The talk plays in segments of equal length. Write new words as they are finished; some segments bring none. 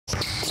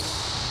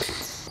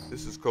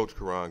This is Coach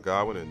Karan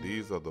Godwin, and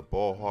these are the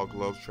Ball Hog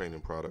Gloves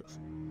training products.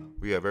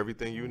 We have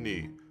everything you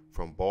need,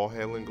 from ball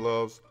handling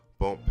gloves,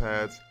 bump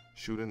pads,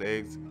 shooting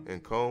eggs,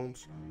 and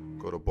cones.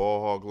 Go to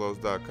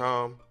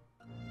ballhoggloves.com.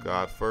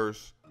 God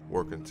first,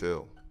 work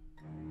until.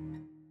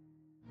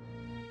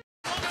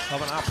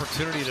 Of an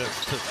opportunity to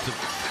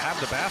have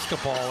the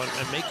basketball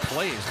and make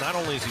plays. Not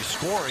only is he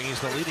scoring, he's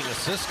the leading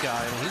assist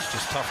guy, and he's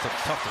just tough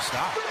to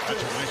stop.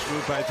 That's a nice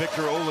move by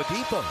Victor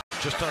Oladipo.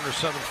 Just under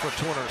 7 foot,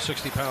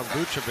 260-pound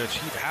Vucevic.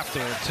 He'd have to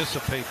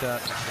anticipate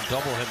that and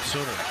double him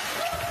sooner.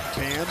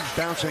 Bam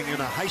bouncing in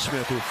a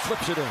Highsmith who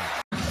flips it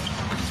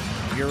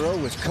in. Euro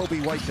with Kobe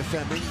White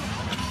defending.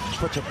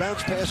 Puts a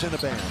bounce pass into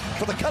Bam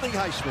for the cutting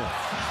Highsmith.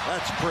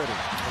 That's pretty.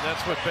 And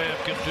that's what Bam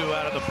can do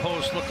out of the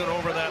post, looking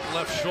over that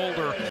left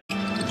shoulder.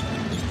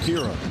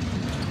 Hero.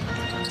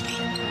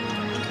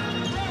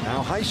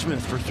 Now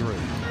Highsmith for three.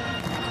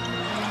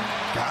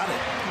 Got it.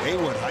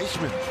 Haywood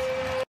Highsmith.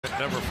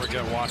 Never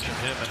forget watching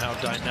him and how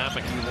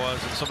dynamic he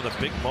was and some of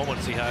the big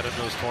moments he had in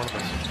those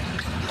tournaments.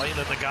 Playing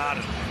in the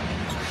Garden.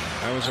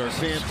 That was our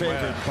fan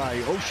favorite by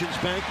Oceans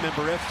Bank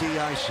member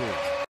FDIC.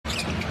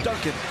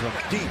 Duncan from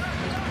deep.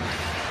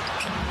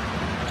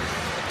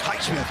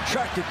 Highsmith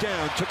tracked it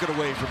down, took it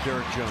away from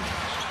Derek Jones.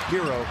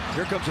 Hero,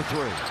 here comes a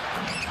three.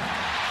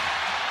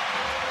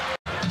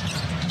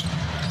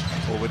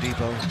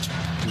 Oladipo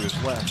to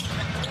his left.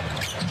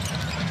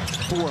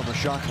 4 on the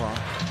shot clock.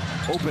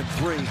 Open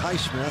three,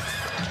 Highsmith.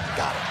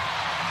 Got it.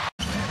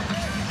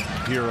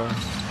 Hero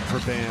for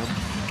Bam.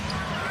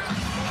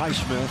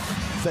 Highsmith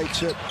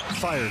fakes it,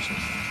 fires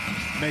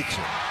it, makes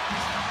it.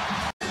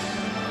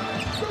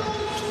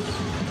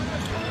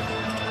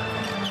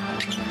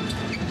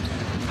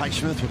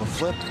 Highsmith with a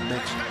flip,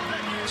 makes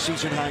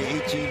season high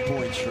 18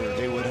 points for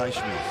Haywood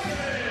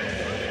Highsmith.